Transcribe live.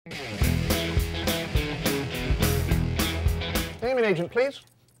agent, please.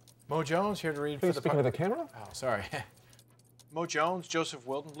 Mo Jones, here to read Please for the... speak into the camera. Oh, sorry. Mo Jones, Joseph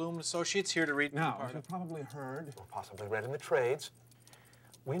Wildenblum Associates, here to read... Now, as you've probably heard, or possibly read in the trades,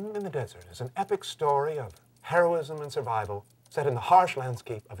 Wind in the Desert is an epic story of heroism and survival set in the harsh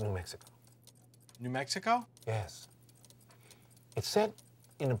landscape of New Mexico. New Mexico? Yes. It's set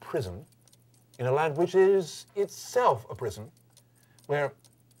in a prison, in a land which is itself a prison, where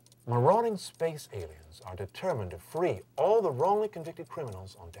marauding space aliens are determined to free all the wrongly convicted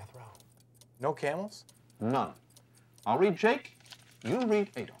criminals on death row. No camels? None. I'll read Jake, you read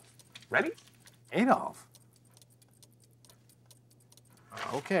Adolf. Ready? Adolf?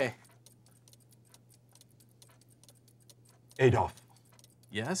 Okay. Adolf.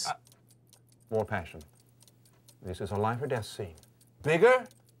 Yes? More passion. This is a life or death scene. Bigger,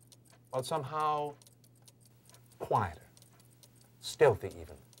 but somehow quieter. Stealthy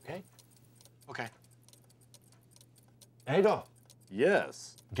even, okay? Okay. Adolf.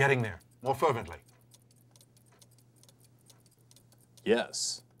 Yes. Getting there, more fervently.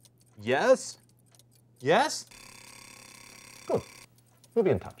 Yes. Yes? Yes? Good. We'll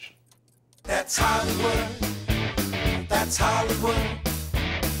be in touch. That's Hollywood. That's Hollywood.